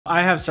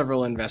I have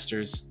several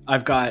investors.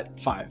 I've got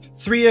 5.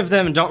 3 of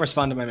them don't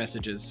respond to my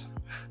messages,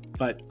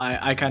 but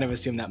I kind of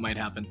assume that might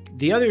happen.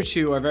 The other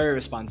 2 are very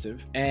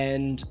responsive,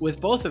 and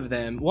with both of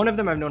them, one of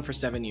them I've known for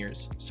 7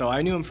 years, so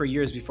I knew him for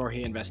years before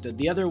he invested.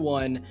 The other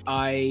one,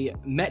 I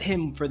met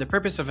him for the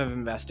purpose of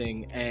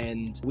investing,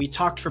 and we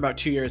talked for about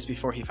 2 years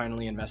before he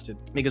finally invested,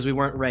 because we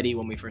weren't ready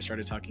when we first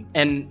started talking.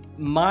 And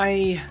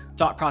my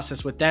thought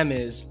process with them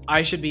is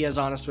I should be as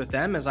honest with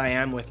them as I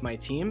am with my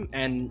team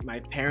and my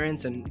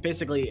parents and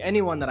basically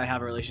anyone that I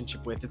have a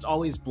relationship with. It's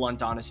always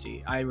blunt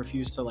honesty. I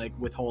refuse to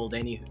withhold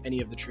any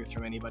of the truth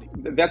from anybody.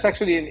 That's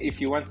actually, if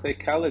you want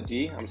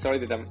psychology, I'm sorry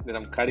that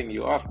I'm cutting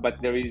you off,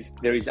 but there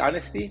is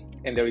honesty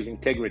and there is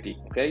integrity,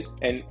 okay?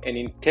 And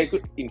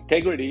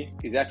integrity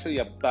is actually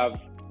above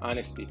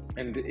honesty.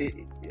 And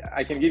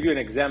I can give you an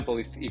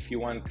example if you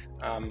want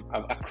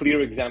a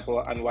clear example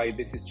on why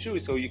this is true.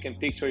 So you can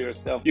picture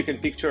yourself,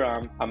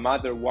 a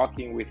mother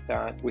walking with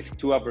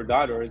 2 of her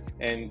daughters,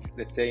 and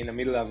let's say in the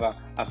middle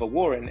of a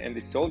war, and the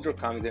soldier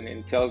comes in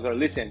and tells her,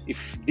 listen,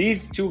 if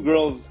these 2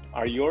 girls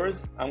are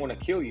yours, I'm gonna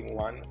kill you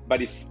one.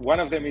 But if one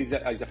of them is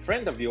a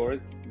friend of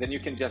yours, then you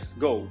can just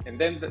go. And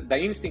then the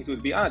instinct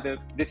would be,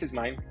 this is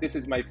mine, this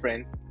is my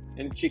friend's,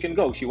 and she can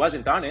go. She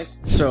wasn't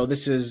honest. So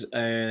this is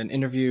an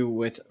interview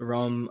with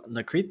Rom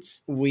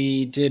Lakritz.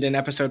 We did an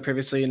episode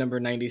previously, number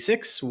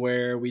 96,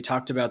 where we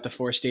talked about the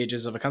 4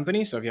 stages of a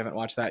company. So if you haven't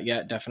watched that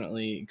yet,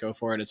 definitely go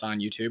for it. It's on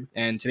YouTube.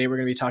 And today we're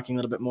going to be talking a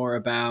little bit more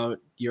about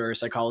your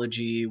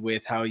psychology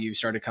with how you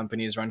started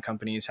companies, run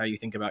companies, how you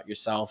think about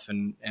yourself,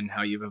 and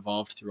how you've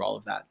evolved through all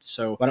of that.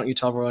 So why don't you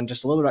tell everyone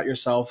just a little bit about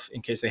yourself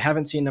in case they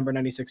haven't seen number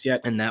 96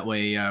 yet, and that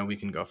way we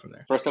can go from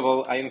there. First of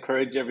all, I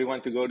encourage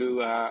everyone to go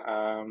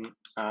to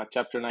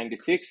chapter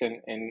 96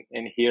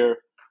 and hear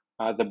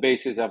the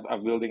basis of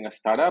building a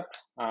startup.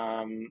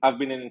 I've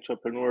been an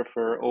entrepreneur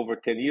for over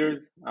 10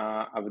 years.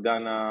 I've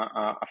done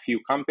a few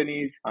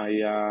companies.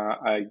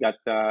 I got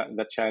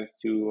the chance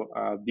to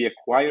be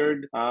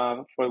acquired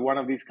for one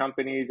of these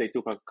companies. I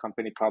took a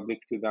company public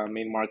to the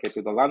main market,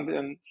 to the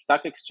London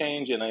Stock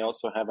Exchange, and I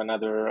also have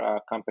another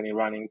company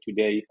running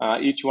today,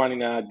 each one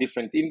in a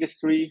different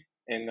industry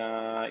and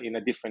in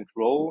a different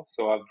role.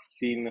 So I've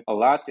seen a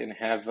lot and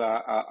have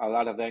a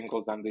lot of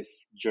angles on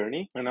this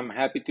journey, and I'm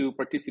happy to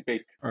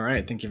participate. All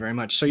right, thank you very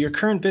much. So your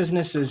current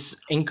business is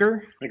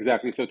Anchor?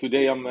 Exactly. So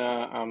today I'm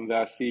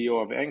the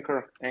CEO of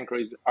Anchor. Anchor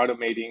is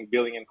automating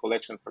billing and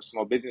collection for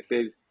small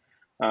businesses.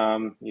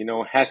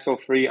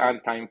 Hassle-free,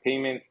 on-time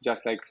payments,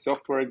 just like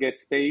software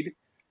gets paid.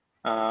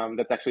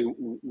 That's actually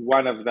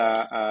one of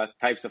the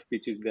types of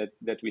pitches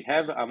that we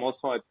have. I'm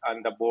also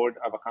on the board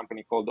of a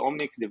company called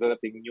Omnix,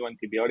 developing new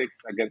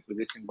antibiotics against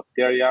resistant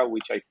bacteria,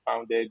 which I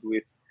founded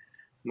with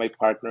my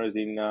partners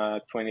in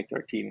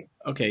 2013.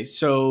 Okay,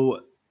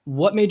 so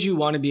what made you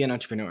want to be an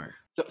entrepreneur?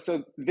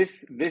 So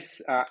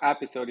this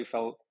episode, if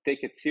I'll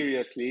take it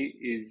seriously,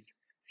 is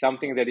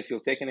something that if you'll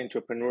take an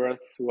entrepreneur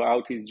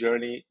throughout his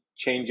journey,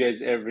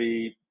 changes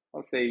every,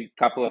 I'll say,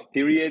 couple of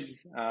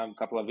periods,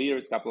 couple of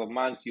years, couple of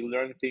months. You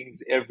learn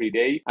things every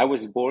day. I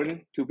was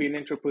born to be an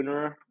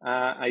entrepreneur.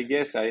 I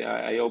guess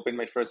I opened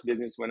my first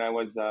business when I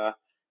was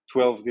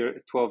 12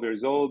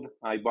 years old.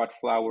 I bought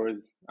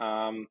flowers,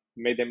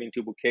 made them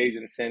into bouquets,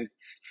 and sent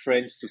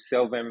friends to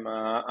sell them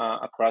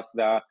across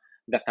the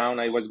town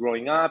I was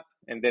growing up.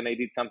 And then I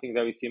did something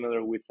very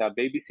similar with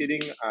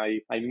babysitting.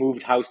 I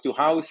moved house to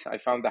house. I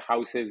found the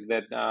houses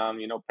that,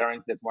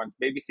 parents that want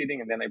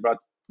babysitting. And then I brought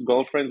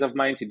girlfriends of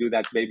mine to do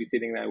that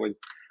babysitting. I was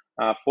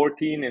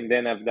 14. And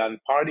then I've done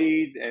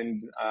parties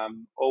and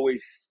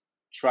always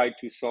tried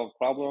to solve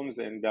problems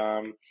and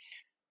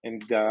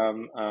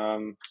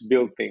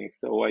build things.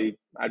 So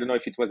I don't know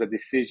if it was a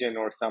decision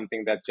or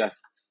something that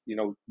just,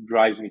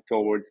 drives me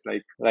towards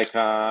like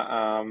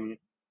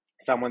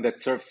someone that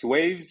surfs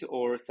waves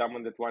or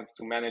someone that wants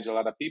to manage a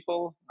lot of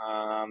people.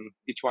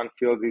 Each one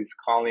feels his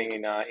calling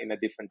in a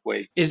different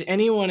way. Is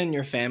anyone in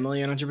your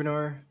family an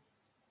entrepreneur?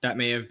 That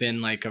may have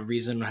been like a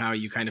reason how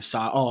you kind of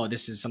saw,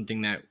 this is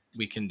something that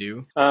we can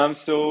do.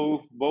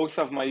 So both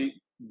of my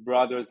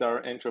brothers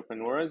are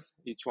entrepreneurs,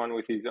 each one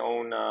with his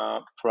own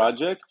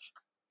project.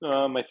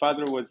 My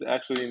father was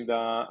actually in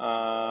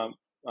the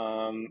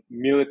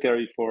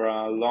military for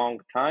a long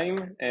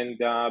time, and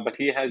but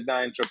he has the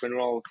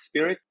entrepreneurial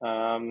spirit,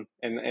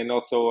 and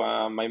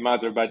also my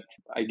mother. But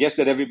I guess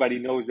that everybody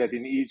knows that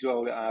in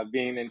Israel,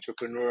 being an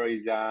entrepreneur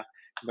is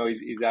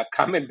a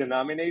common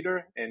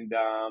denominator,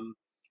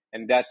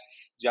 and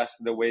that's just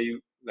the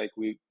way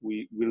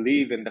we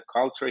live in the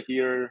culture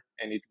here,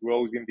 and it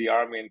grows in the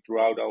army and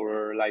throughout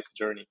our life's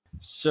journey.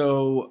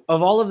 So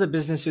of all of the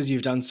businesses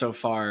you've done so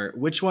far,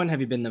 which one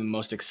have you been the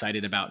most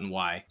excited about and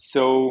why?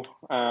 So,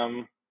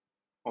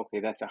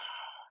 okay, that's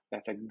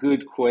a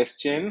good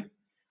question.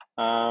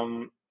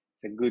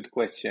 It's a good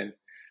question.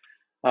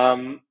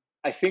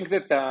 I think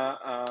that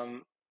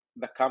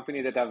the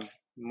company that I'm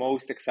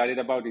most excited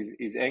about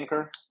is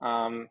Anchor.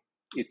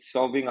 It's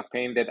solving a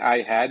pain that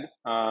I had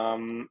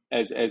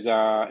as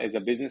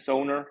a business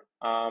owner,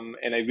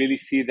 and I really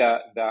see the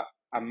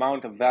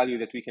amount of value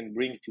that we can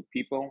bring to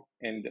people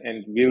and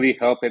really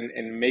help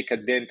and make a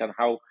dent on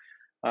how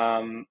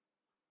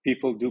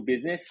people do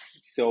business.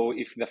 So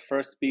if the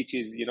first pitch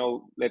is,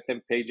 let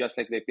them pay just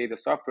like they pay the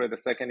software. The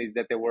second is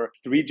that there were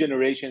 3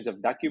 generations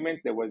of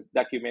documents. There was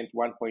document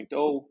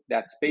 1.0,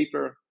 that's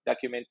paper.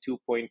 Document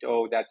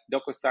 2.0, that's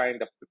DocuSign.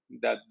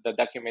 The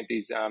document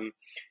is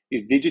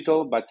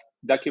digital, but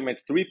document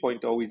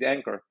 3.0 is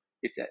Anchor.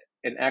 It's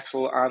an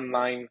actual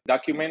online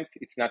document.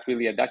 It's not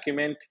really a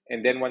document.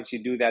 And then once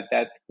you do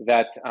that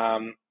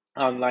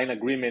online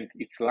agreement,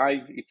 it's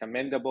live, it's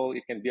amendable,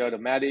 it can be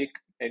automatic,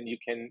 and you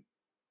can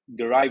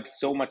derive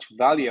so much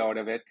value out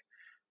of it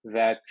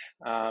that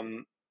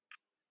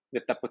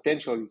that the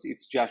potential is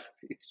it's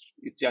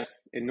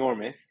just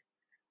enormous.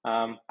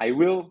 I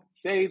will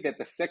say that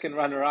the second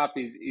runner-up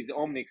is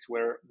Omnix,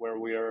 where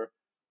we're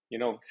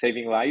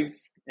saving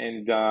lives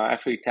and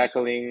actually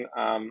tackling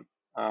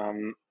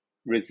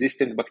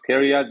resistant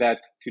bacteria that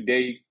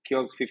today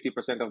kills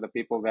 50% of the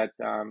people that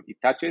it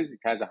touches. It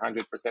has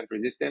 100%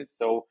 resistance,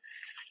 so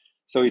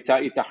it's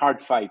a hard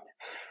fight.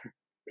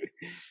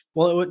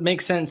 Well, it would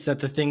make sense that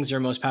the things you're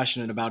most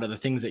passionate about are the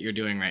things that you're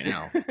doing right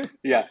now.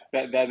 Yeah,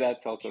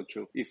 that's also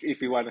true.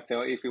 If we want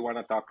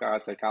to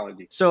talk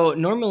psychology. So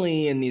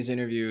normally in these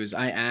interviews,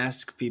 I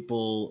ask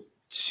people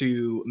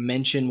to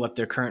mention what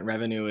their current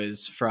revenue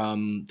is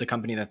from the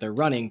company that they're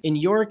running. In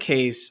your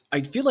case,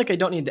 I feel like I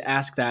don't need to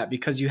ask that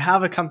because you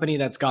have a company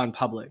that's gone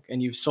public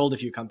and you've sold a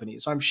few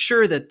companies. So I'm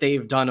sure that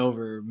they've done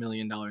over $1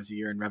 million a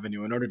year in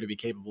revenue in order to be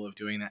capable of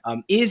doing that.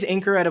 Is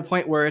Anchor at a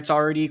point where it's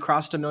already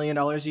crossed $1 million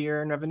a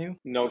year in revenue?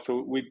 No,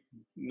 so we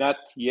not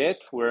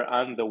yet. We're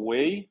on the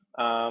way.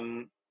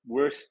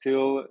 We're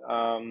still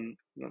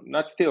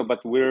not still, but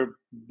we're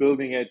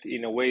building it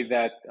in a way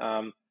that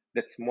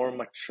that's more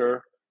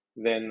mature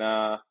than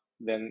I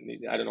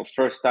don't know,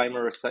 first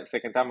timer or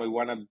second time. We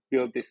want to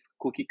build this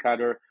cookie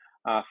cutter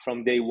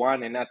from day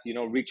one and not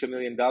reach $1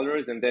 million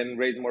and then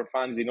raise more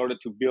funds in order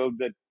to build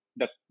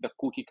the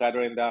cookie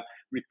cutter and the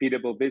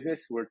repeatable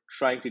business. We're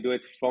trying to do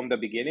it from the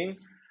beginning.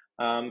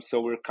 So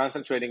we're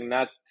concentrating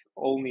not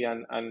only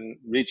on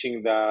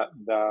reaching the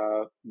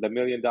 $1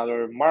 million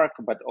mark,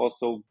 but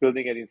also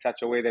building it in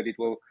such a way that it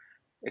will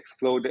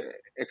explode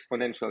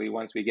exponentially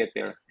once we get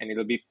there, and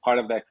it'll be part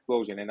of the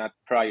explosion and not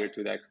prior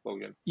to the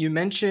explosion. You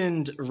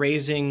mentioned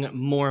raising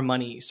more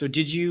money. So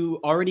did you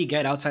already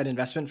get outside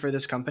investment for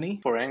this company?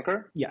 For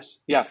Anchor? Yes.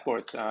 Yeah, of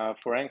course.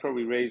 For Anchor,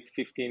 we raised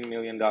 $15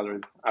 million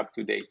up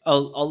to date.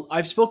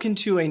 I've spoken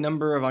to a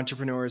number of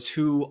entrepreneurs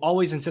who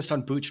always insist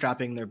on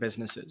bootstrapping their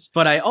businesses.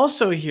 But I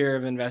also hear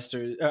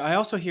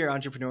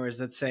entrepreneurs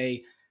that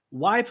say,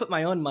 why put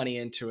my own money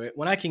into it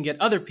when I can get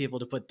other people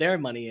to put their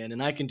money in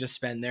and I can just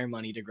spend their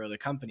money to grow the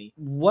company?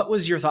 What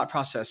was your thought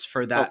process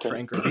for that for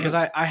Anchor? Because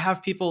I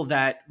have people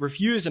that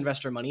refuse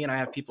investor money and I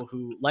have people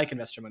who like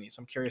investor money. So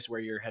I'm curious where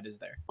your head is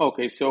there.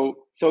 Okay, so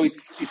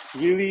it's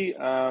really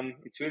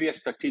a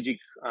strategic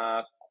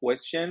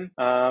question.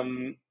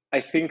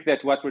 I think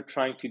that what we're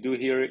trying to do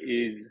here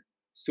is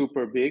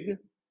super big,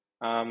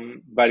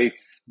 but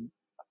it's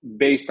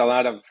based a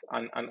lot on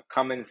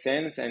common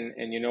sense and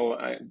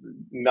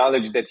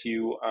knowledge that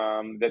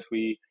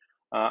we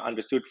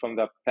understood from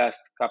the past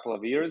couple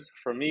of years.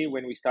 For me,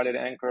 when we started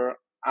Anchor,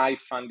 I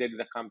funded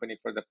the company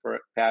for the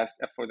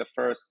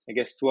first, I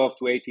guess, 12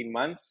 to 18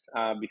 months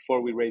before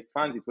we raised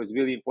funds. It was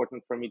really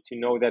important for me to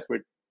know that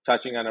we're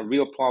touching on a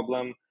real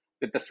problem,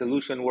 that the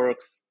solution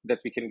works, that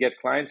we can get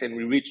clients, and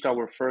we reached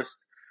our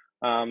first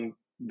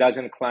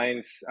dozen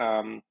clients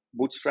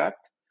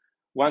bootstrapped.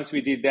 Once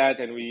we did that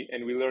and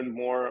we learned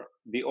more,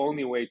 the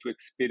only way to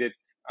expedite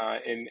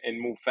and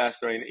move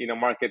faster in a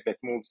market that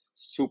moves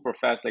super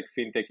fast like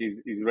fintech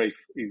is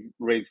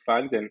raise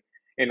funds, and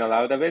a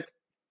lot of it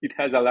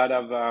has a lot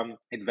of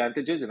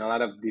advantages and a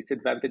lot of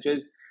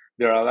disadvantages.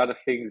 There are a lot of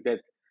things that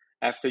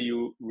after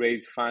you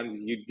raise funds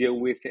you deal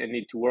with and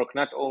need to work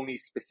not only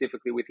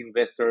specifically with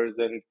investors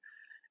and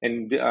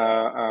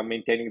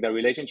maintaining the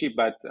relationship,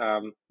 but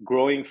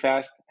growing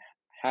fast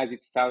has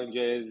its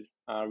challenges,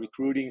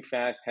 recruiting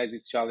fast has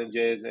its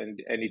challenges, and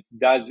it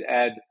does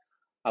add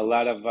a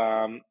lot of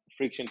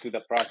friction to the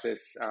process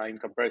in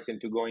comparison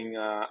to going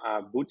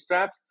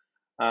bootstrapped.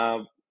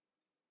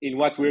 In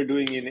what we're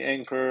doing in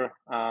Anchor,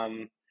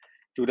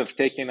 it would have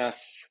taken us,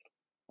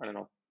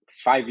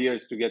 5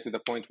 years to get to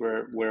the point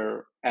where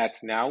we're at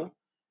now,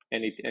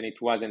 and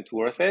it wasn't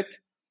worth it.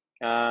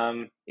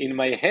 In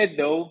my head,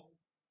 though,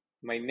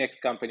 my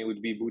next company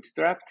would be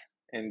bootstrapped,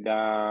 and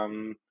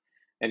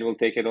we'll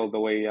take it all the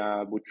way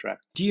bootstrapped.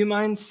 Do you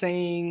mind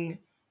saying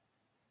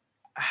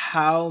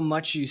how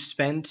much you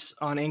spent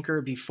on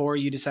Anchor before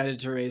you decided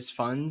to raise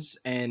funds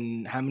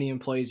and how many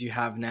employees you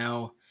have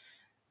now?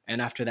 And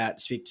after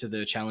that, speak to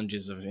the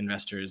challenges of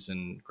investors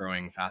and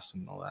growing fast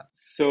and all that.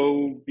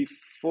 So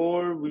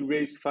before we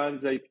raised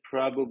funds, I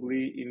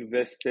probably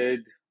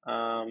invested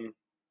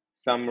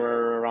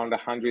somewhere around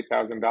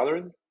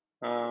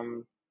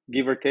 $100,000.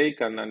 Give or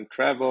take on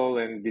travel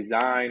and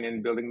design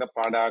and building the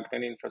product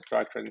and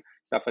infrastructure and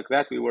stuff like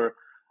that. We were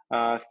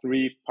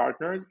 3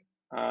 partners,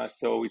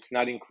 so it's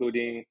not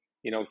including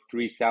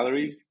three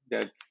salaries.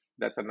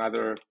 That's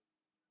another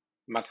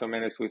más o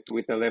menos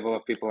with the level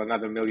of people,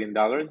 another $1 million,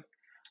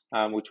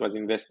 which was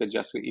invested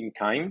just in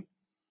time.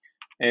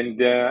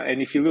 And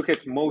if you look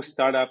at most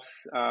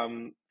startups,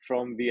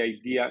 from the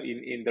idea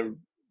in the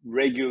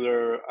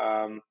regular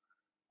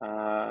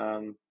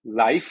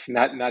life,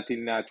 not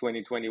in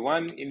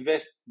 2021,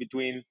 invest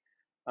between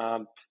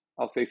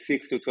I'll say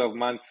 6 to 12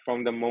 months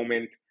from the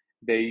moment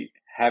they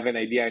have an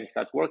idea and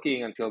start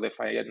working until they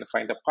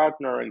find a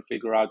partner and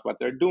figure out what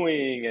they're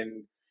doing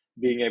and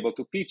being able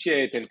to pitch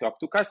it and talk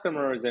to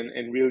customers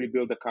and really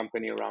build a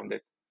company around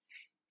it.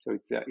 So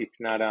it's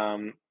not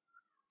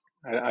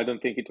I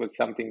don't think it was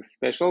something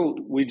special.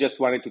 We just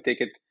wanted to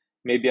take it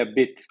maybe a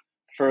bit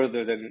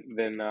further than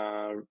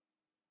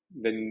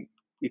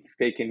it's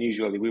taken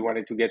usually. We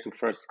wanted to get to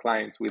first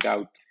clients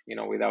without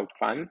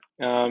funds.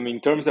 In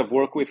terms of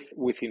work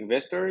with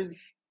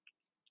investors,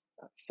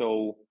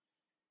 so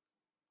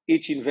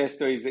each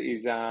investor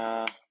is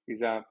a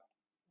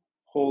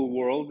whole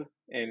world,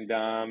 and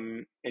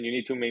you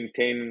need to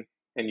maintain,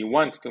 and you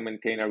want to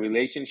maintain a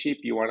relationship.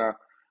 You want to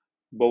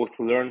both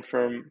learn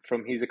from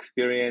his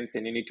experience,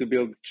 and you need to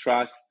build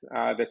trust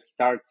that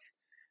starts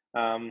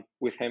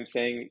with him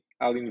saying,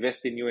 "I'll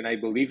invest in you, and I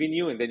believe in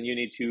you," and then you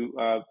need to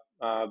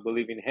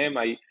believe in him.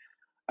 I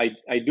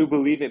do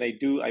believe, and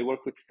I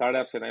work with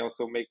startups, and I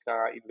also make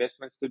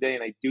investments today,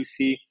 and I do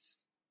see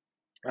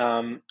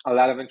a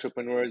lot of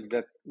entrepreneurs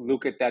that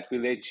look at that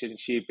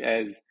relationship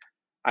as,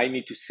 I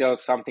need to sell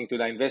something to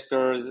the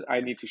investors.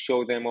 I need to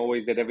show them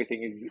always that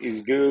everything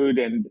is good,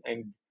 and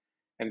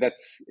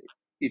that's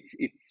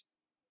it's.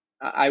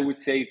 I would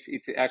say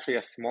it's actually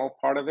a small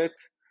part of it,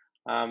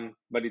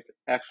 but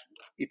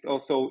it's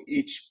also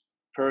each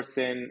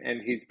person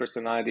and his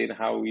personality and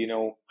how he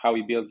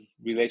builds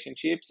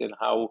relationships and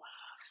how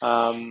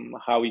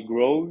he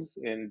grows,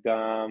 and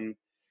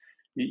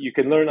you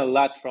can learn a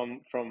lot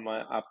from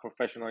a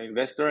professional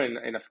investor,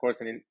 and of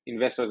course,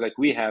 investors like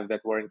we have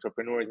that were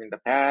entrepreneurs in the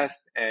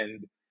past,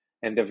 and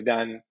they've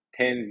done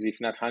tens,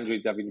 if not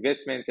hundreds, of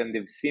investments, and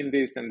they've seen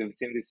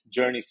this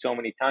journey so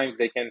many times.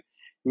 They can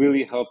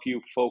really help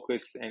you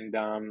focus and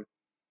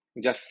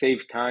just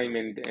save time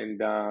and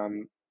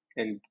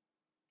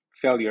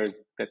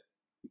failures that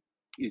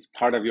is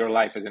part of your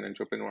life as an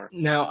entrepreneur.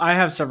 Now, I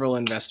have several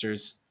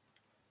investors.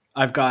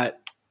 I've got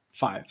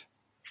 5.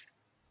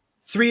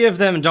 3 of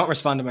them don't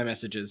respond to my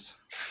messages,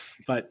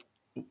 but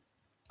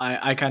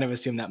I kind of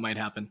assume that might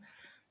happen.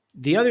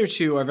 The other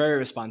 2 are very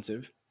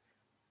responsive.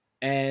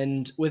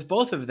 And with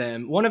both of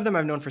them, one of them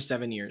I've known for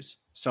 7 years.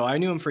 So I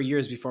knew him for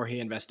years before he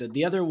invested.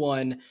 The other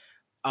one,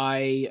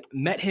 I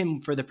met him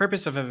for the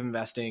purpose of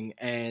investing,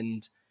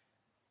 and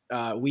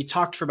we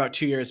talked for about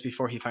 2 years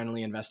before he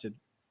finally invested,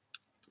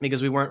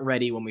 because we weren't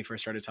ready when we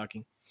first started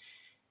talking.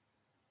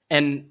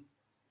 And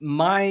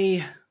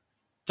my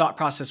thought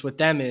process with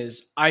them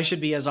is, I should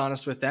be as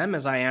honest with them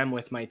as I am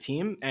with my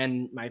team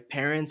and my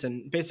parents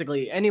and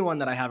basically anyone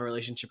that I have a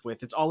relationship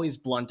with. It's always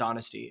blunt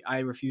honesty. I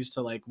refuse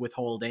to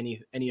withhold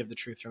any of the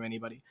truth from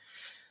anybody.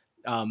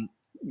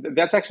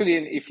 That's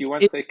actually, if you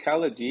want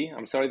psychology,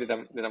 I'm sorry that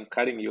I'm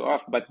cutting you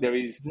off, but no,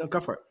 go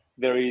for it.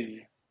 There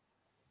is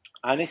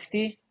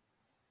honesty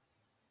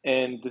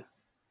and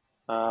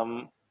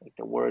the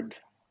word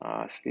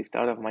slipped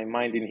out of my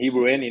mind in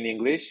Hebrew and in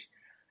English.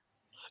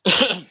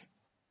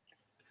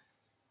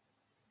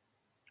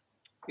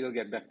 You'll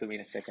get back to me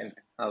in a second.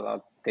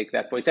 I'll take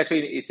that point.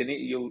 It's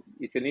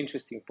an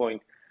interesting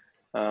point.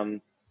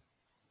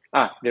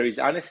 There is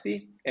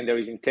honesty and there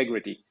is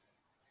integrity.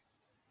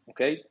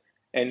 Okay,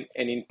 and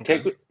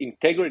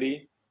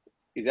integrity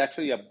is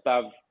actually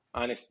above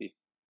honesty.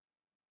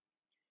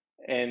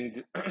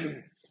 And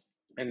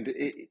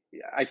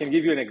I can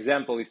give you an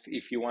example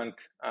if you want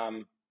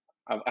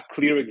a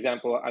clear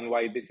example on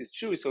why this is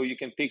true. So you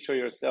can picture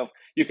yourself.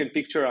 You can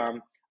picture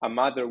a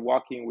mother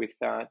walking with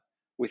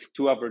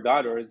 2 of her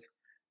daughters,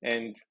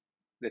 and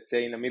let's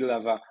say in the middle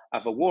of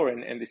a war,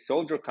 and the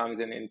soldier comes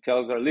in and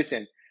tells her,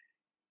 "Listen,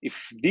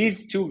 if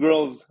these 2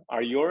 girls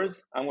are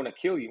yours, I'm going to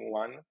kill you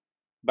one.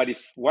 But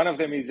if one of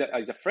them is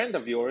a friend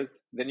of yours,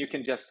 then you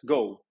can just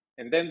go."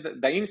 And then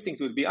the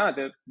instinct would be,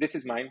 this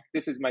is mine,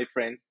 this is my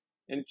friend's,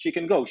 and she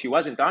can go. She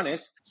wasn't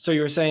honest. So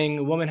you're saying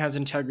a woman has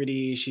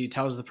integrity. She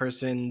tells the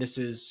person, this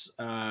is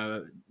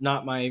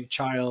not my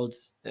child,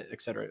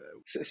 etc.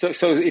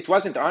 So it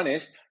wasn't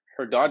honest.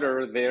 Her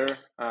daughter there,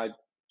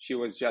 she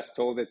was just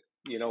told that,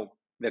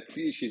 that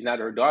she's not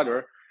her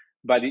daughter.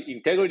 But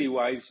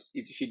integrity-wise,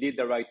 she did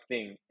the right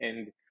thing.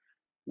 And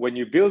when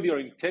you build your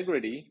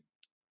integrity,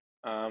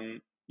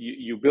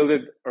 you build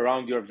it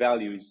around your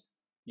values,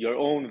 your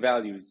own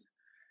values.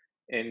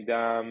 And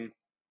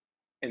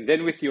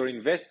then with your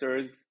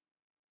investors,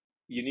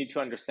 you need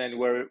to understand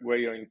where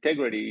your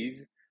integrity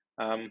is.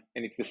 And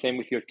it's the same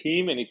with your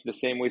team, and it's the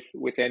same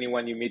with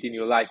anyone you meet in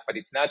your life. But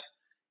it's not.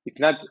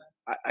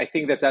 I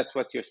think that's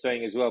what you're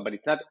saying as well. But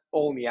it's not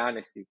only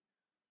honesty.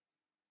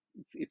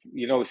 It's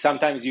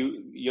sometimes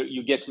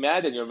you get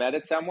mad and you're mad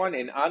at someone,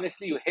 and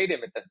honestly you hate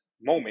him at that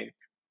moment.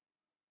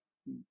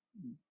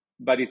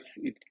 but it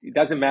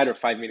doesn't matter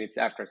 5 minutes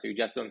after, so you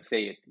just don't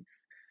say it.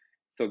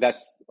 So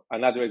that's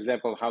another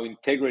example of how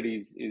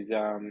integrity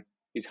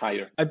is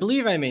higher. I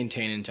believe I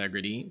maintain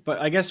integrity,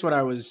 but I guess what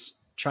I was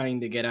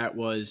trying to get at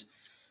was,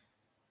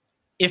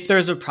 if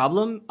there's a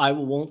problem, I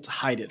won't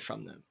hide it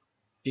from them,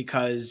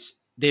 because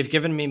they've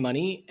given me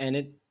money,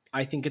 and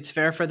I think it's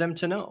fair for them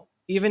to know.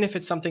 Even if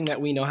it's something that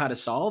we know how to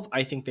solve,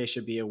 I think they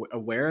should be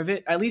aware of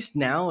it, at least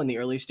now in the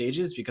early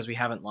stages, because we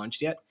haven't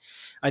launched yet.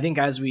 I think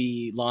as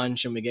we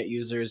launch and we get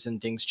users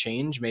and things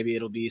change, maybe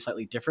it'll be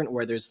slightly different,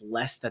 where there's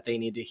less that they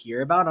need to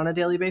hear about on a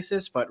daily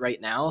basis. But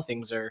right now,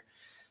 things are,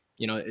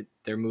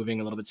 they're moving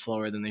a little bit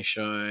slower than they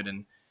should,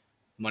 and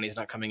money's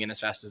not coming in as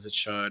fast as it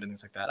should, and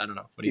things like that. I don't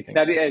know. What do you think?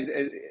 It's not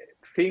as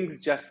things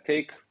just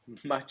take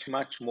much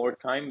more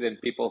time than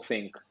people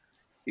think.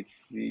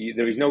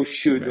 There is no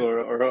should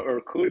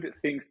or could.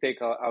 Things take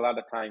a lot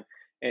of time.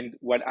 And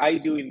what I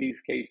do in these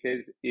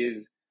cases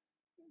is,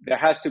 there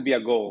has to be a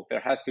goal. There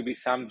has to be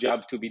some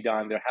job to be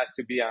done. There has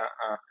to be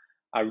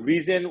a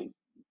reason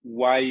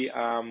why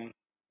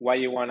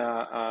you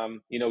wanna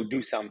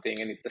do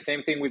something. And it's the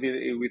same thing with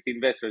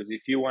investors.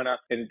 If you wanna,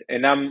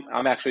 and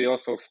I'm actually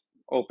also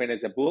open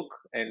as a book,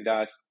 and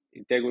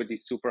integrity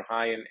is super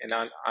high, and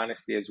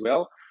honesty as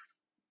well.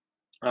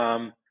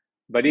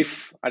 But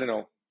if, I don't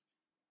know,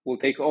 we'll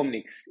take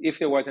Omnix. If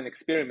there was an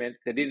experiment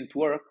that didn't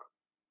work,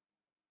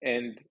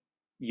 and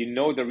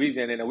the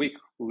reason, and a week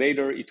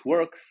later it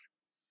works,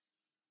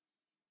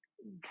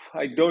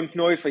 I don't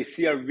know if I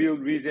see a real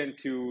reason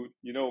to,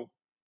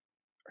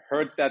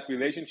 hurt that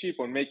relationship,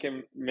 or make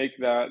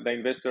the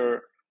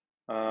investor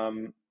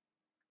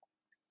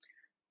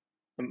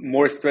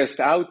more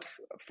stressed out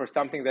for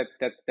something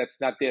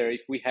that's not there.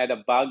 If we had a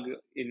bug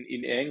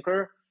in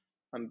Anchor,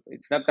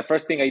 it's not the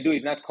first thing I do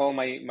is not call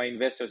my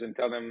investors and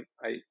tell them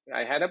I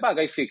had a bug,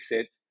 I fix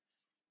it.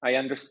 I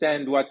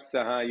understand what's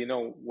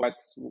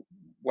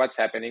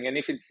happening, and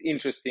if it's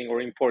interesting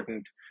or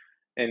important,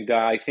 and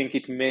I think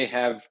it may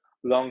have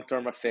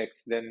long-term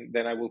effects, then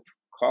I will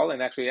call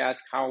and actually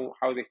ask how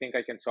they think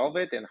I can solve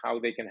it, and how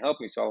they can help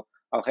me. So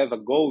I'll have a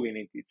goal in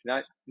it. It's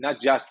not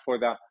just for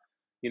the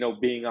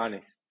being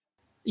honest.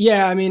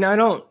 Yeah, I mean, I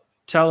don't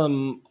tell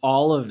them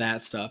all of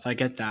that stuff. I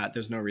get that.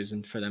 There's no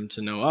reason for them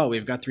to know, oh,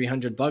 we've got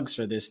 300 bugs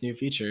for this new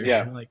feature.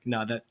 Yeah. Like,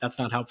 no, that's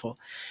not helpful.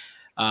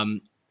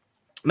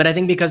 But I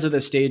think because of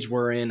the stage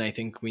we're in, I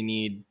think we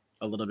need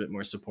a little bit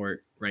more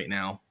support right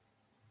now.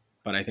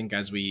 But I think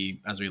as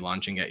we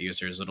launch and get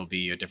users, it'll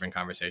be a different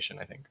conversation,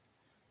 I think.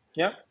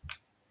 Yeah.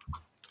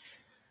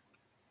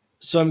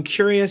 So I'm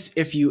curious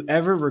if you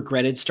ever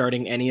regretted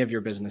starting any of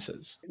your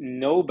businesses.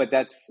 No, but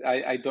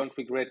I don't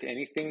regret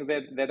anything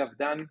that I've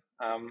done.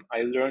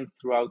 I learned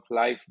throughout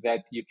life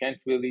that you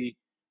can't really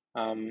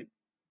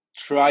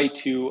try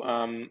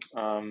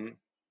to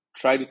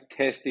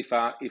test if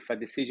a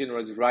decision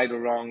was right or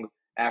wrong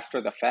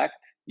after the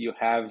fact. You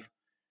have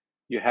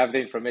the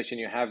information,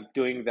 you have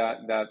during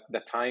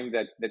the time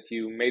that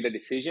you made a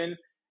decision.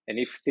 And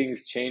if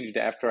things changed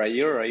after a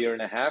year or a year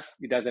and a half,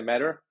 it doesn't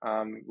matter.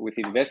 With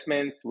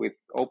investments, with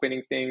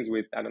opening things,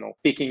 with, I don't know,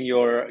 picking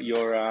your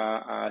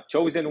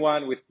chosen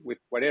one, with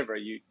whatever,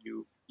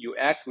 you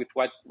act with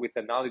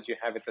the knowledge you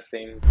have at the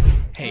same.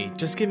 Hey,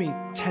 just give me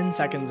 10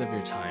 seconds of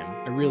your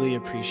time. I really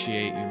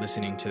appreciate you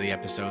listening to the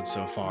episode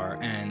so far,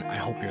 and I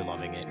hope you're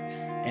loving it.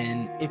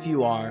 And if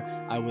you are,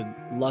 I would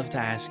love to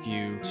ask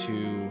you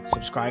to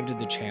subscribe to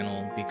the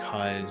channel,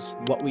 because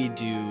what we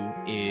do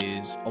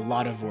is a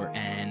lot of work,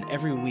 and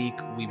every week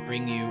we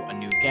bring you a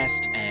new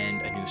guest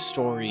and a new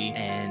story,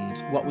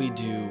 and what we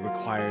do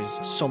requires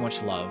so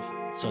much love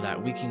so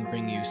that we can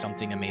bring you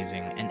something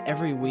amazing. And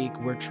every week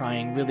we're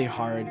trying really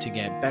hard to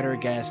get better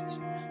guests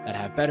that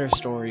have better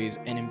stories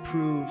and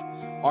improve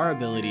our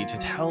ability to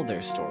tell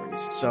their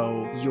stories.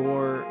 So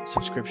your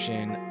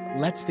subscription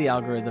lets the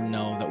algorithm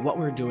know that what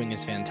we're doing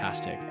is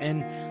fantastic,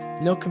 and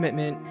no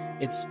commitment,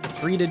 it's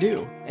free to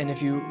do. And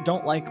if you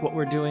don't like what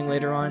we're doing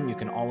later on, you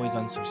can always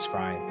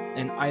unsubscribe.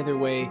 And either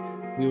way,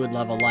 we would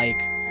love a like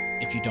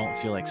if you don't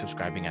feel like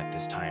subscribing at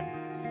this time.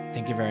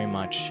 Thank you very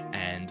much,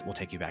 and we'll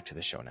take you back to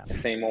the show now. The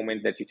same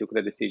moment that you took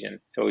the decision.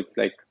 So it's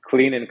like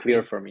clean and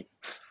clear for me.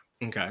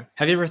 Okay.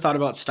 Have you ever thought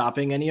about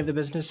stopping any of the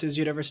businesses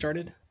you'd ever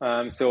started?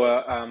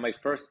 My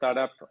first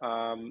startup,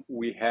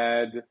 we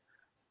had,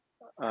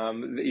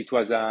 it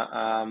was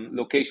a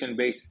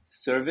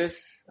location-based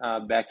service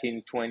back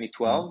in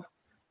 2012.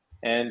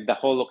 And the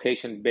whole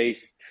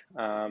location-based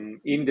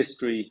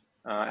industry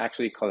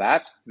actually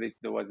collapsed.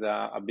 There was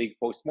a big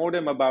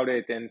postmortem about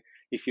it. And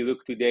if you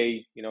look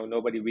today,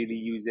 nobody really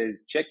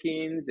uses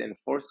check-ins and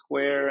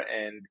Foursquare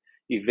and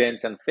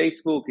events on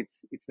Facebook.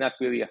 It's not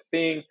really a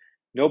thing.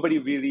 Nobody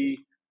really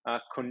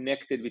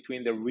connected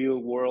between the real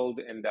world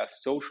and the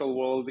social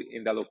world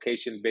in the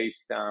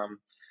location-based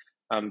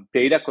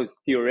data, because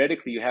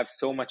theoretically you have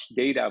so much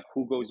data of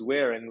who goes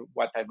where and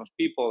what type of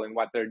people and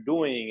what they're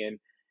doing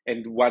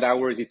and what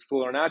hours it's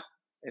full or not,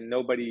 and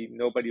nobody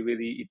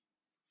really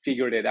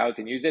figured it out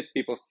and used it.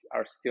 People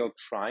are still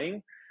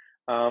trying.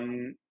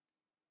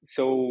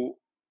 So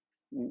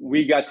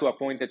we got to a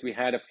point that we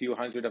had a few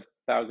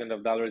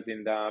 $100,000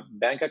 in the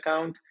bank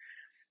account,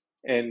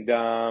 and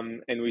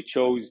we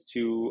chose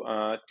to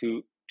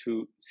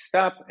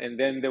stop. And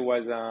then there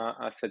was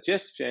a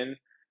suggestion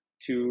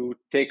to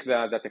take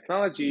the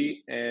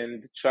technology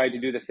and try to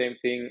do the same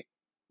thing,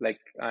 like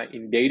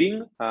in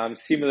dating,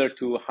 similar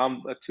to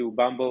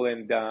Bumble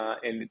and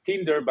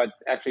Tinder, but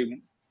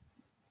actually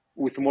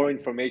with more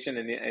information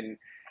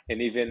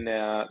and even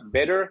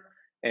better.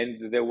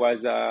 And there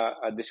was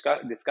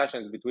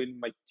discussions between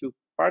my two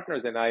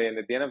partners and I, and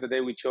at the end of the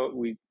day, we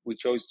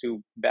chose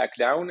to back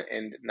down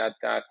and not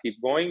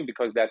keep going,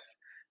 because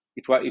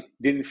it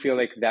didn't feel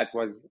like that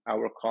was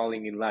our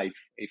calling in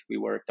life, if we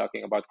were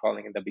talking about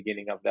calling in the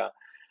beginning of the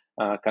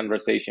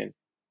conversation.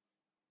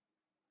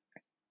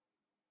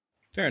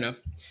 Fair enough.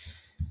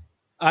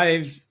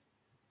 I've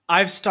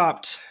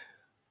stopped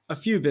a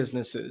few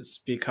businesses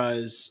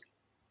because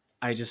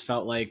I just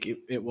felt like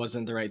it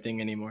wasn't the right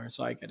thing anymore.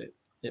 So I get it.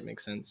 It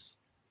makes sense.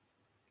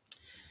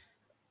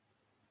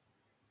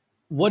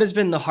 What has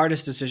been the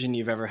hardest decision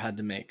you've ever had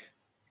to make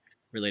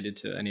related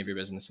to any of your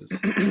businesses?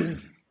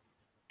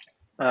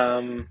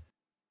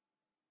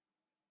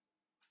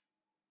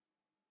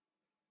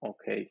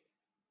 Okay.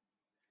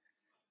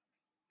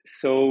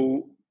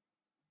 So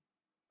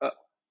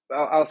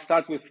I'll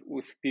start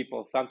with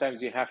people.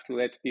 Sometimes you have to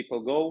let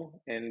people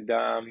go, and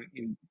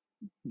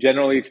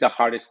generally it's the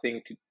hardest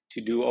thing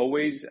to do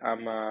always.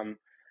 I'm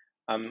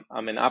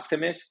an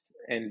optimist,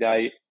 and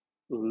I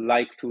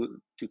like to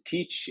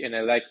teach, and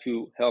I like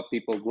to help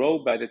people grow.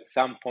 But at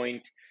some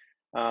point,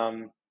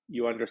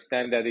 you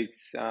understand that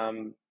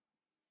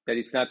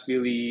it's not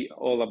really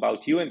all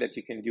about you, and that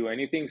you can do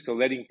anything. So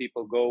letting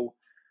people go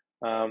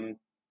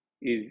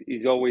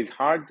is always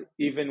hard,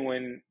 even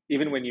when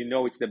you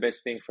know it's the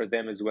best thing for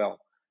them as well,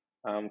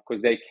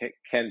 because they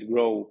can't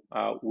grow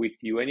with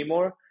you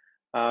anymore.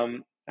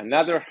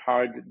 Another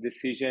hard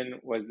decision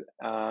was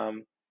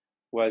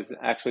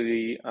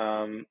actually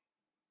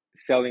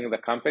selling the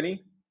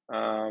company,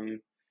 and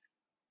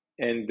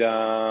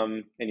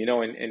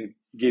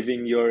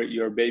giving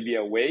your baby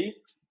away.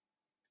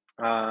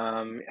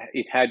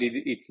 It had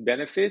its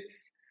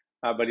benefits,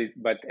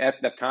 but at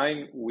the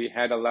time we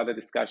had a lot of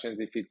discussions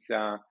if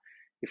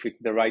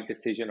it's the right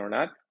decision or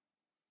not,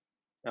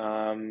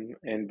 and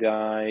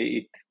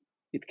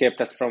it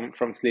kept us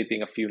from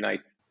sleeping a few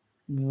nights.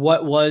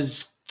 What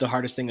was the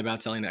hardest thing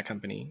about selling that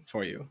company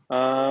for you?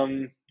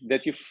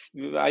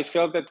 I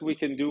felt that we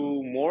can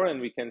do more and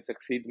we can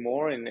succeed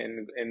more, and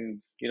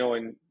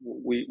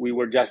we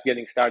were just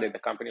getting started. The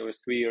company was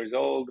 3 years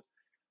old.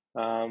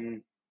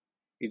 The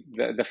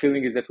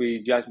feeling is that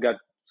we just got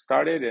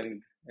started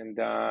and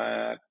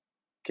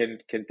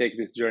can take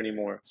this journey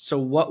more. So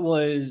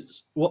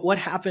what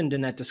happened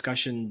in that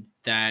discussion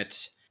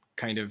that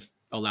kind of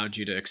allowed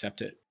you to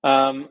accept it?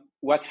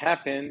 What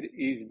happened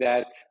is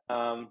that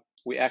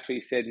we actually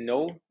said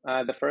no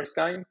the first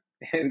time,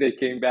 and they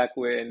came back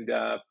and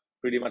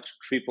pretty much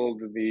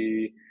tripled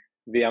the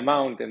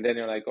amount. And then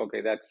you're like,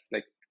 okay, that's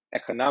like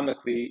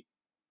economically,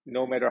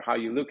 no matter how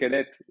you look at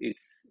it,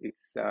 it's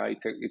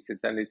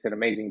an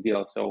amazing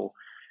deal. So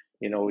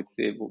it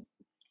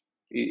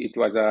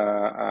was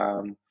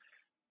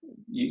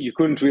you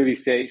couldn't really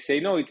say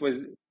no.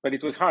 But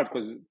it was hard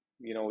because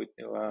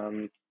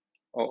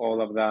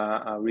all of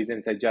the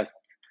reasons I just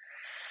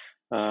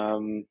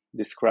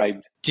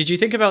described. Did you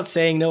think about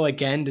saying no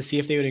again to see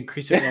if they would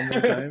increase it one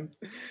more time?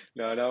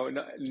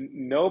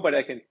 No, but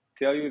I can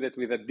tell you that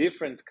with a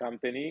different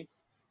company,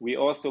 we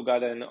also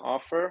got an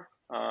offer,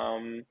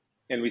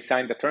 and we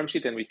signed the term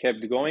sheet and we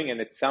kept going.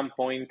 And at some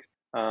point,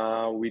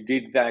 we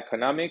did the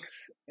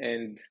economics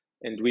and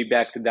we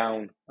backed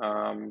down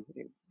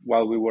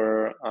while we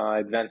were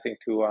advancing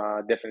to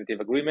definitive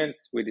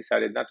agreements. We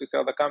decided not to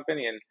sell the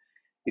company, and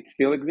it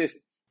still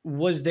exists.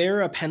 Was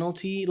there a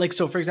penalty? Like,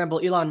 so for example,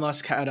 Elon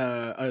Musk had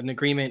an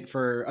agreement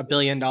for $1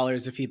 billion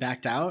if he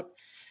backed out,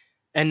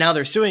 and now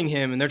they're suing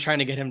him and they're trying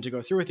to get him to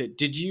go through with it.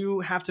 Did you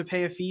have to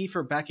pay a fee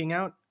for backing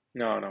out?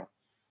 No,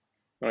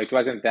 it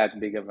wasn't that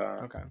big of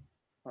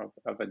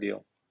a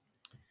deal.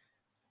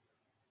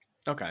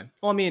 Okay.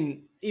 Well, I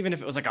mean, even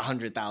if it was like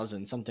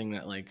 100,000, something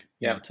that like,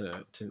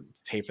 to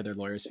pay for their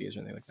lawyers' fees or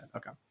anything like that.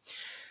 Okay.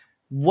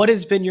 What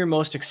has been your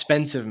most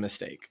expensive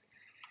mistake?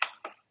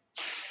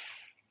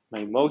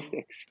 My most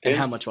expensive. And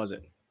how much was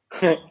it?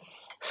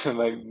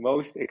 My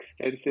most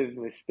expensive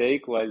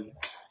mistake was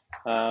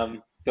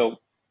so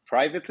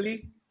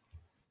privately.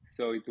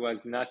 So it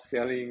was not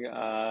selling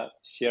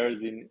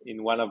shares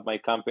in one of my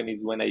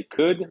companies when I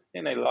could,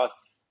 and I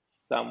lost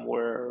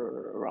somewhere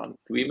around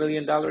 $3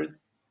 million.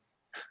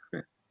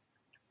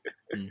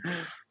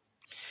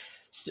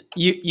 So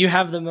you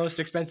have the most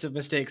expensive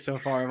mistake so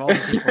far of all the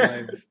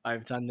people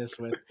I've done this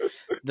with.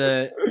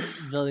 The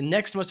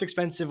next most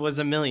expensive was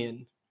 $1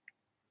 million.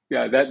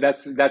 Yeah,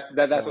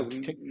 that was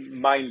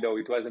mine though.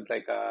 It wasn't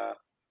like a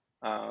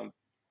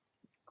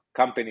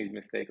company's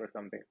mistake or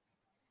something.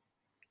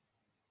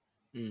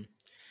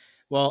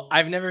 Well,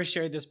 I've never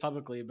shared this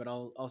publicly, but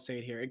I'll say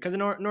it here because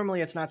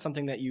normally it's not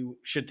something that you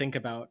should think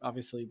about,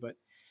 obviously. But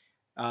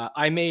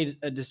I made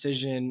a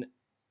decision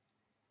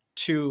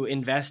to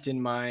invest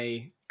in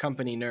my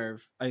company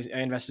Nerve. I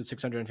invested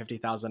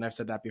 650,000. I've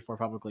said that before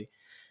publicly.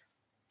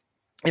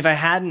 If I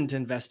hadn't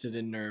invested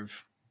in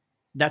Nerve,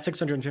 that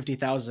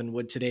 650,000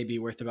 would today be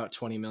worth about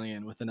 20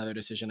 million with another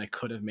decision I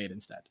could have made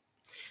instead.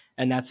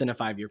 And that's in a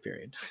 5-year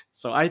period.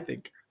 So I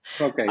think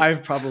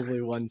I've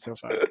probably won so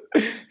far.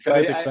 So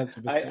with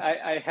expensive mistakes.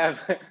 I have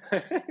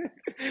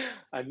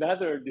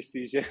another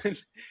decision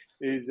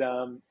is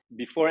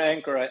before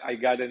Anchor, I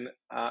got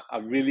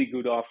a really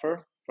good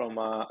offer from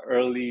an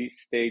early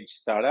stage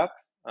startup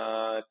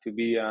to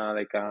be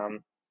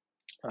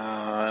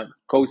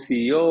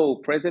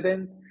co-CEO,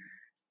 president,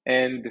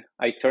 and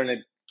I turned it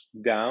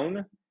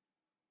down.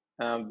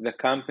 The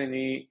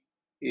company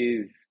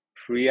is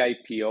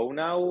pre-IPO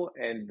now,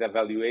 and the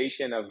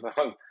valuation of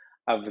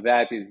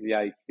that is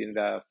it's in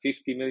the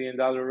 $50 million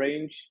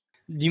range.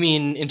 Do you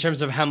mean in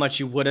terms of how much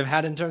you would have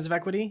had in terms of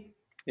equity?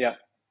 Yeah.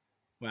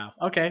 Wow.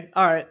 Okay.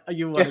 All right.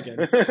 You won again.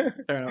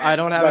 Fair enough. I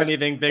don't have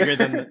anything bigger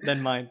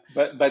than mine.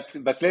 But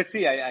let's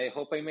see. I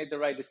hope I made the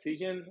right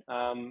decision.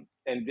 And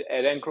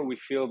at Anchor, we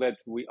feel that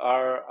we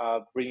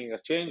are bringing a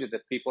change,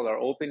 that people are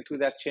open to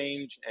that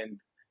change, and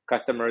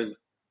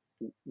customers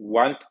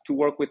want to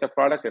work with the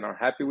product and are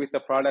happy with the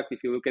product.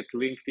 If you look at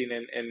LinkedIn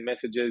and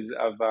messages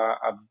of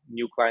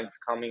new clients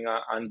coming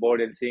on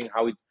board and seeing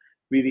how it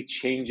really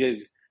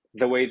changes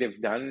the way they've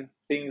done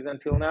things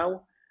until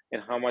now,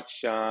 and how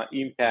much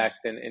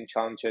impact and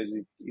challenges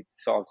it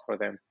solves for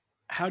them.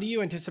 How do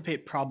you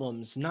anticipate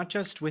problems, not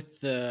just with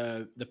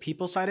the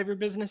people side of your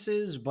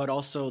businesses, but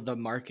also the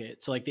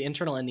market? So like the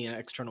internal and the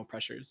external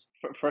pressures.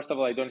 First of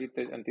all, I don't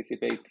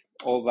anticipate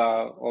all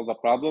the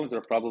problems,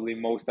 or probably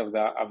most of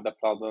the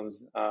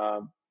problems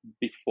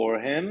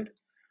beforehand.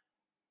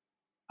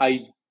 I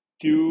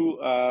do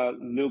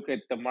look at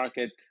the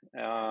market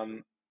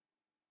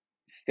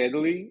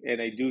steadily,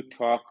 and I do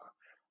talk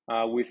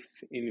with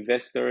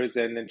investors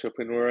and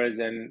entrepreneurs,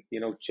 and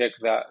check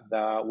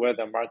the where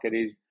the market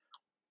is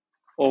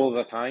all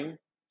the time,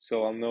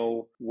 so I'll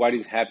know what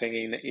is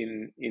happening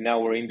in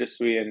our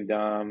industry, and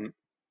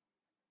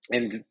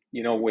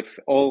with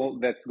all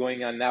that's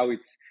going on now,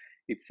 it's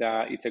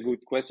a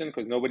good question,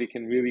 because nobody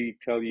can really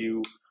tell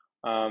you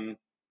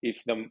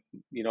if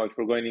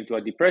we're going into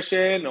a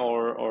depression,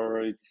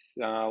 or it's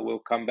we'll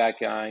come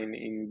back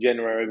in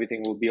January,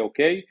 everything will be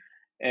okay.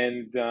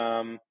 And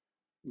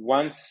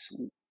once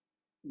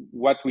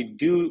what we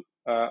do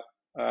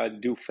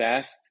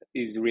fast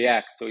is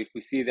react. So if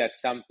we see that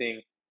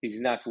something is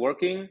not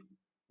working,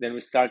 then we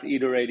start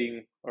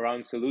iterating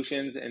around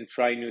solutions and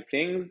try new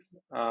things,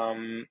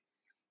 and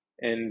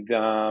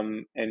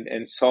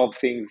solve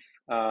things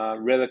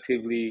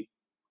relatively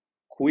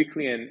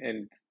quickly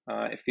and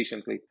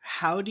efficiently.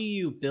 How do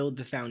you build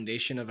the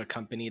foundation of a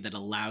company that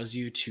allows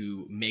you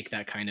to make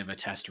that kind of a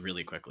test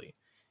really quickly?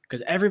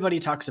 Because everybody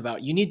talks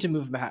about you need to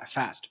move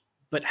fast,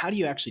 but how do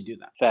you actually do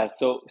that? Fast.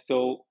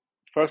 So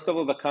first of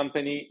all, the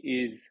company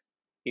is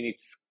in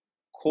its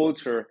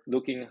culture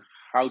looking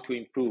how to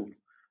improve.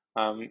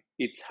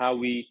 It's how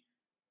we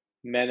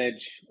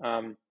manage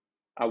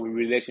our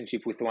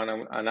relationship with one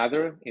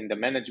another in the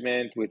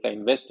management, with the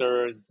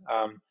investors,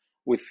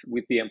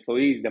 with the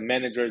employees, the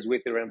managers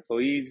with their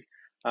employees.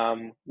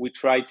 We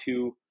try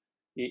to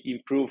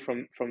improve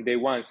from day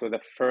one. So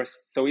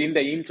in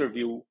the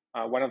interview,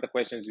 one of the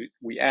questions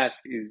we ask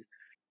is,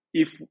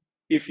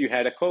 if you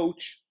had a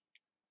coach,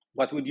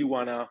 what would you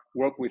want to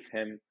work with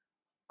him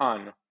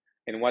on,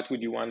 and what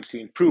would you want to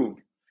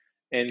improve?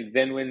 And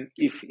then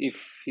if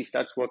he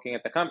starts working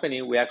at the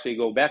company, we actually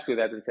go back to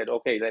that and said,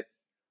 okay,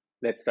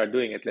 let's start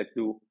doing it. Let's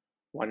do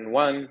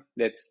one-on-one.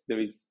 There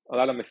is a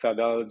lot of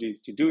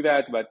methodologies to do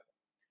that, but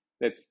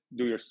let's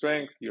do your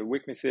strength, your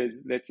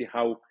weaknesses. Let's see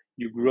how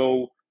you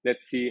grow.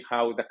 Let's see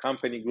how the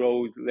company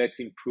grows. Let's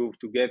improve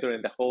together.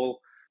 And the whole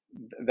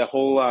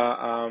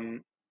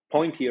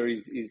point here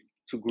is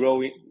to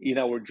grow in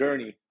our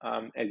journey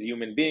as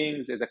human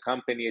beings, as a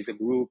company, as a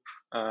group.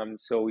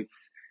 So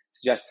it's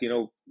just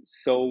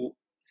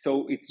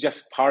so it's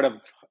just part of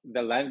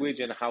the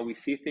language and how we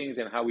see things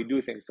and how we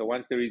do things. So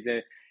once there is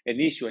an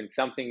issue and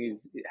something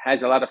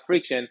has a lot of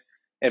friction,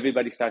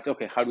 everybody starts,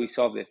 okay, how do we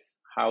solve this?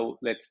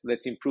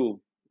 Let's improve.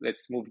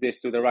 Let's move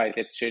this to the right.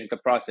 Let's change the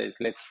process.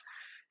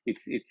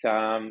 It's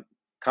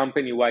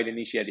company-wide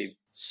initiative.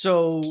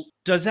 So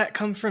does that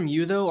come from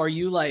you though? Are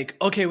you like,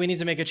 okay, we need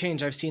to make a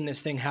change, I've seen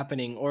this thing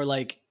happening? Or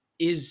like,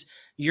 is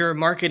your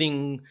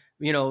marketing,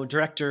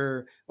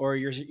 director or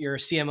your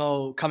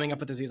CMO coming up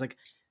with this? He's like,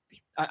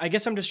 I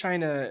guess I'm just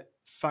trying to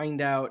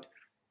find out,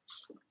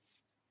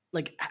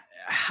 like,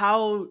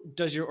 how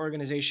does your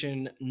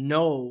organization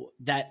know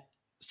that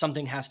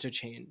something has to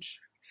change?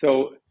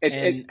 So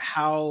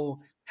how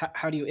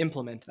do you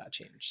implement that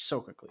change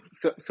so quickly?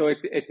 So at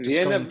the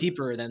end going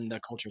deeper than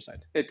the culture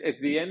side. At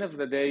the end of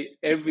the day,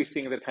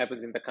 everything that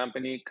happens in the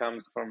company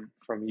comes from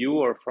you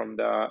or from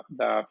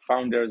the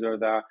founders or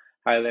the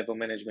high level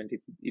management.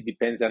 It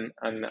depends on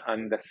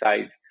the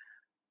size.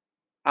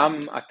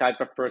 I'm a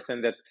type of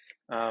person that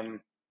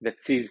that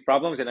sees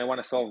problems, and I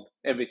want to solve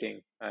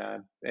everything.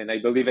 And I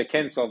believe I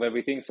can solve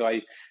everything. So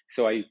I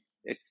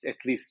it's at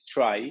least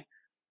try.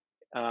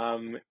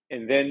 And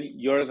then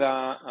you're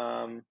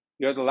the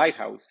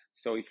lighthouse.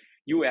 So if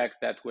you act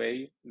that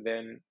way,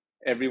 then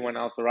everyone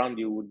else around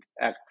you would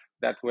act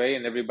that way,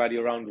 and everybody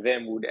around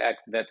them would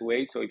act that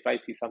way. So if I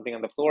see something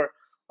on the floor,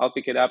 I'll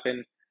pick it up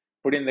and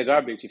put it in the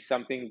garbage. If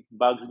something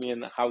bugs me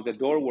in how the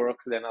door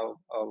works, then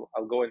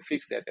I'll go and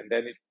fix that. And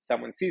then if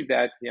someone sees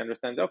that, he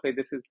understands, okay,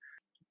 this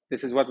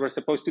is what we're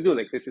supposed to do.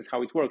 Like, this is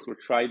how it works. We're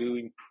trying to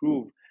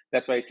improve.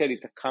 That's why I said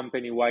it's a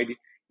company-wide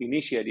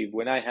initiative.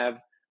 When I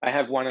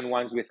have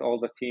one-on-ones with all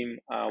the team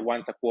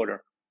once a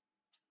quarter,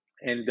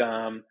 and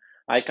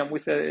I come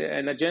with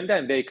an agenda,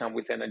 and they come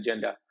with an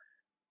agenda.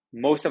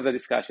 Most of the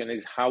discussion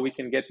is how we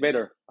can get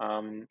better.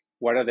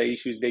 What are the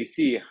issues they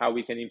see? How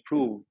we can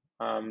improve.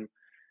 And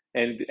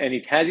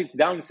it has its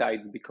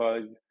downsides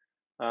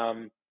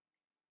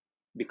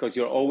because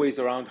you're always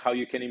around how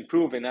you can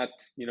improve and not,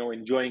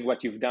 enjoying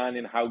what you've done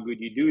and how good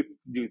you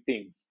do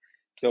things.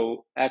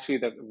 So actually,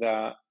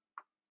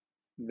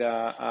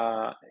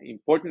 the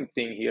important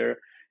thing here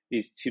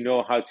is to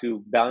know how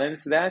to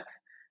balance that,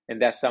 and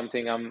that's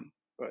something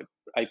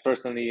I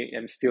personally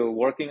am still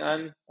working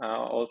on.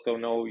 Also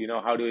know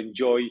how to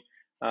enjoy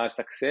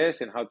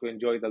success and how to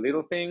enjoy the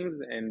little things,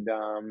 and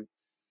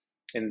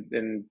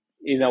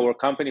in our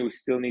company we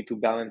still need to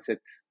balance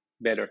it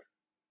better,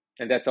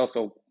 and that's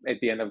also at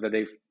the end of the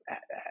day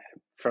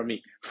for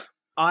me.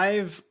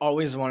 I've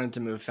always wanted to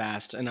move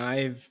fast, and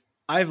I've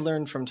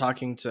learned from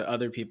talking to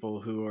other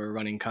people who are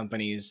running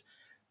companies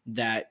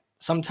that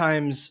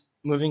sometimes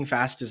moving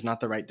fast is not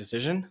the right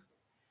decision.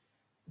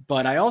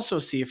 But I also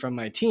see from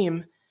my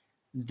team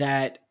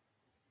that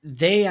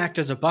they act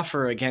as a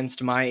buffer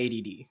against my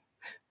ADD.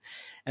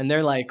 And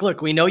they're like,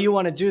 look, we know you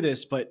want to do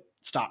this, but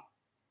stop.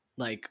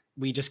 Like,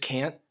 we just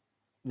can't.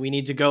 We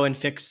need to go and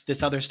fix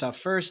this other stuff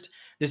first.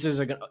 This is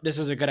a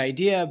good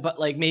idea, but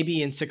like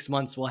maybe in 6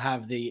 months we'll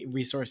have the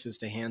resources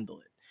to handle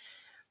it.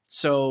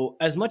 So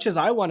as much as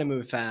I want to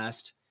move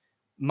fast,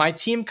 my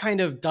team kind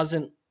of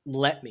doesn't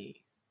let me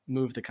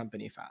move the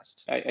company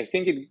fast. I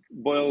think it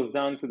boils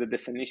down to the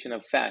definition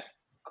of fast,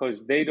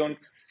 because they don't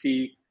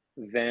see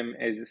them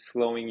as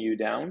slowing you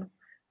down.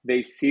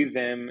 They see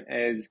them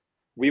as,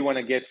 we want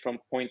to get from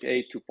point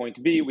A to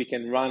point B. We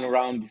can run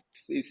around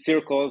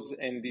circles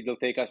and it'll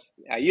take us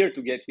a year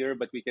to get here,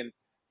 but we can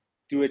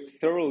do it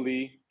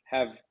thoroughly,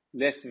 have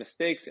less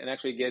mistakes, and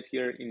actually get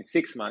here in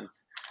 6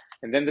 months.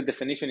 And then the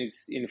definition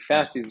is in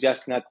fast is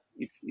just not,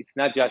 it's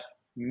not just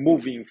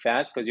moving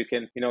fast, because you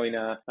can,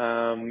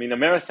 in a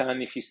marathon,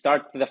 if you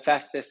start the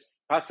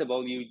fastest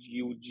possible,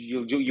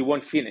 you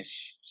won't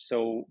finish.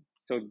 So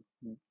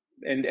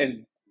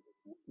and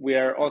we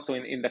are also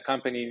in the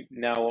company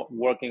now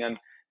working on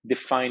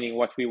defining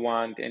what we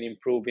want and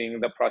improving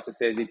the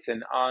processes. It's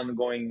an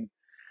ongoing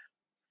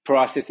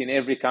process in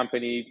every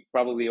company,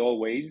 probably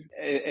always.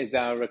 As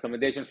a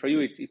recommendation for you,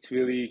 it's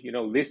really,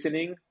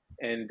 listening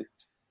and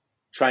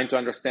trying to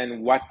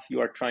understand what you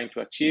are trying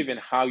to achieve and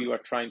how you are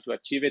trying to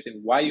achieve it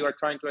and why you are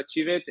trying to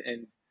achieve it,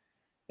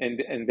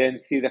 and then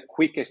see the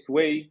quickest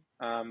way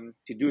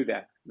to do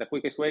that. The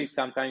quickest way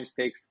sometimes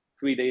takes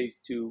 3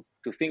 days to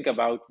think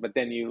about, but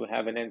then you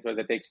have an answer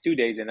that takes 2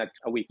 days and not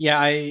a week. Yeah,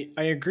 I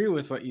agree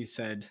with what you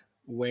said,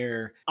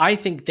 where I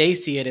think they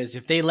see it as,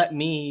 if they let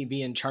me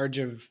be in charge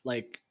of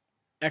like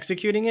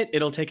executing it,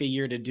 it'll take a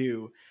year to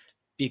do,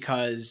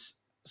 because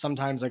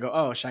sometimes I go,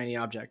 oh, shiny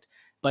object.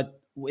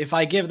 But if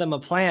I give them a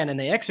plan and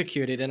they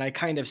execute it and I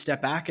kind of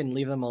step back and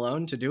leave them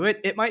alone to do it,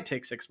 it might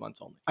take 6 months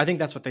only. I think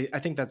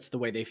that's the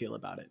way they feel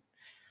about it.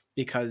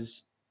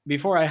 Because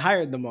before I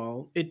hired them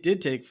all, it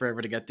did take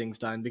forever to get things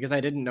done because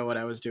I didn't know what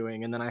I was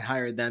doing. And then I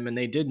hired them and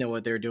they did know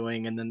what they're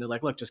doing. And then they're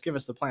like, look, just give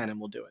us the plan and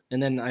we'll do it.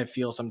 And then I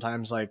feel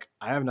sometimes like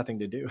I have nothing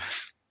to do.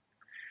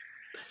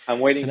 I'm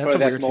waiting for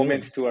that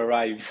moment to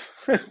arrive.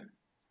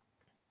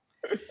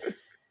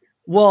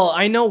 Well,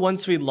 I know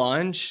once we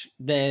launch,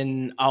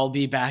 then I'll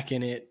be back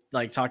in it,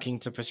 like talking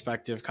to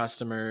prospective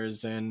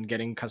customers and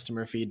getting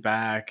customer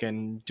feedback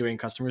and doing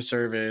customer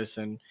service.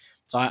 And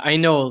so I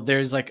know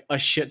there's like a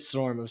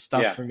shitstorm of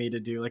stuff for me to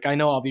do. Like, I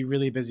know I'll be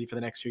really busy for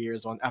the next few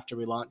years after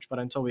we launch, but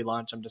until we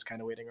launch, I'm just kind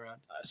of waiting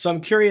around. So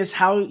I'm curious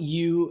how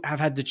you have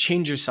had to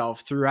change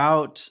yourself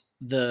throughout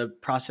the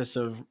process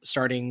of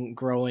starting,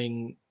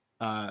 growing,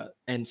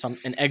 and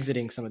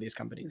exiting some of these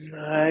companies.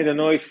 I don't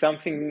know if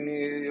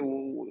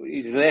something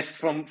is left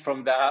from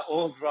the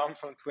old Rom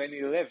from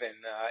 2011.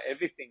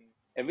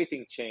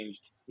 Everything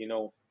changed.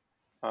 A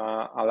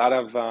lot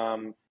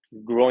of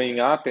growing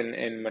up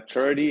and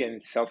maturity and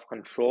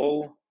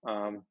self-control.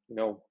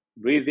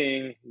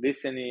 Breathing,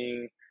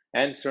 listening,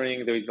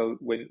 answering. There is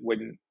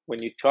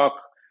when you talk.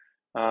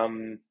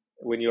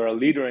 When you're a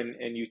leader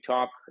and you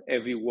talk,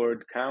 every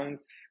word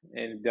counts,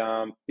 and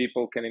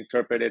people can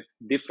interpret it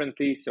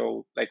differently.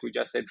 So like we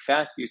just said,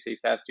 fast, you say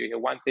fast, you hear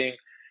one thing,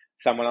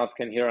 someone else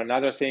can hear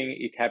another thing.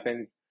 It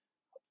happens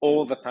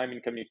all the time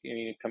in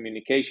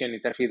communication.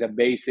 It's actually the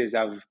basis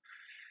of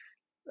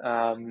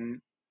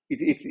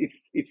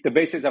it's the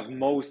basis of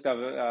most of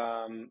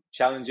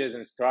challenges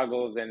and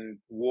struggles and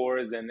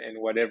wars and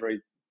whatever.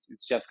 It's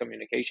just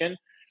communication.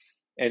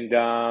 And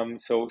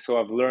so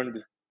I've learned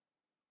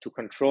to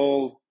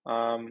control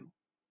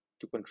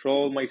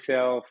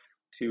myself,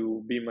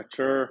 to be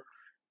mature,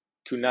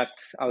 to not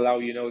allow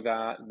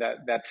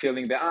that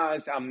feeling that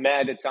I'm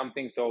mad at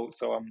something, so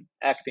I'm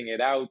acting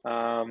it out.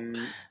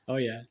 Oh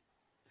yeah,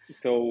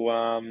 So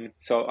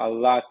a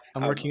lot.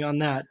 I'm working on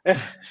that.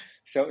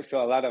 So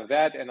a lot of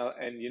that, and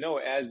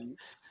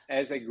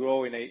as I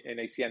grow and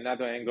I see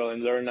another angle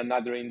and learn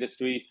another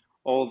industry,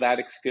 all that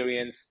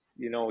experience,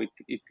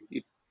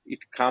 it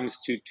comes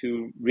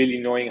to really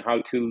knowing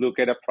how to look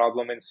at a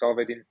problem and solve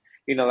it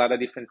in a lot of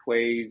different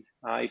ways.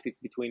 If it's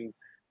between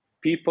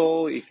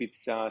people, if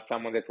it's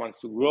someone that wants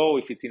to grow,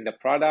 if it's in the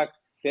product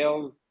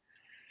sales,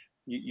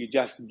 you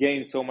just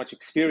gain so much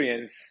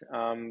experience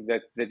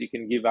that you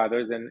can give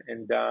others and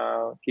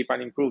keep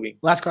on improving.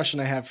 Last question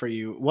I have for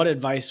you: what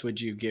advice would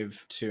you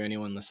give to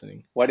anyone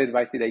listening? What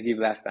advice did I give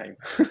last time?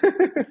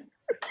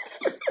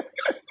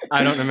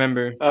 I don't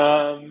remember.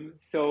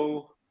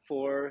 So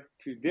for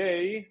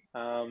today,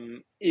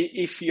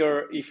 if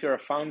you're a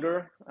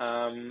founder,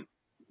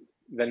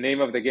 the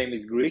name of the game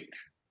is grit.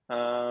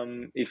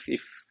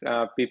 If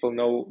people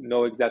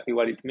know exactly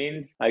what it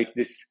means, it's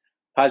this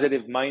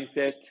positive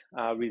mindset,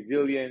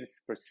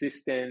 resilience,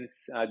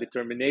 persistence,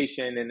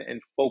 determination,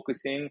 and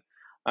focusing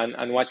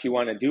on what you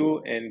want to do.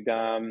 And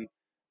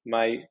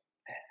my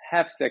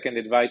half-second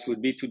advice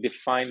would be to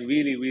define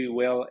really, really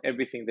well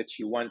everything that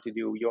you want to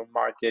do, your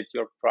market,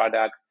 your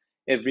product,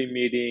 every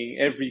meeting,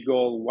 every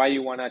goal, why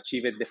you want to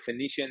achieve it.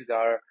 Definitions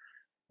are,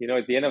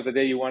 at the end of the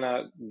day, you want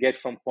to get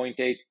from point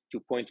A to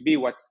point B.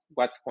 What's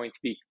point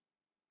B?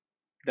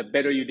 The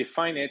better you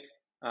define it,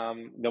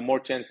 the more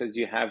chances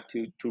you have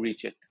to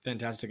reach it.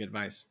 Fantastic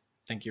advice.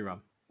 Thank you,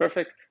 Rob.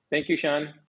 Perfect. Thank you, Sean.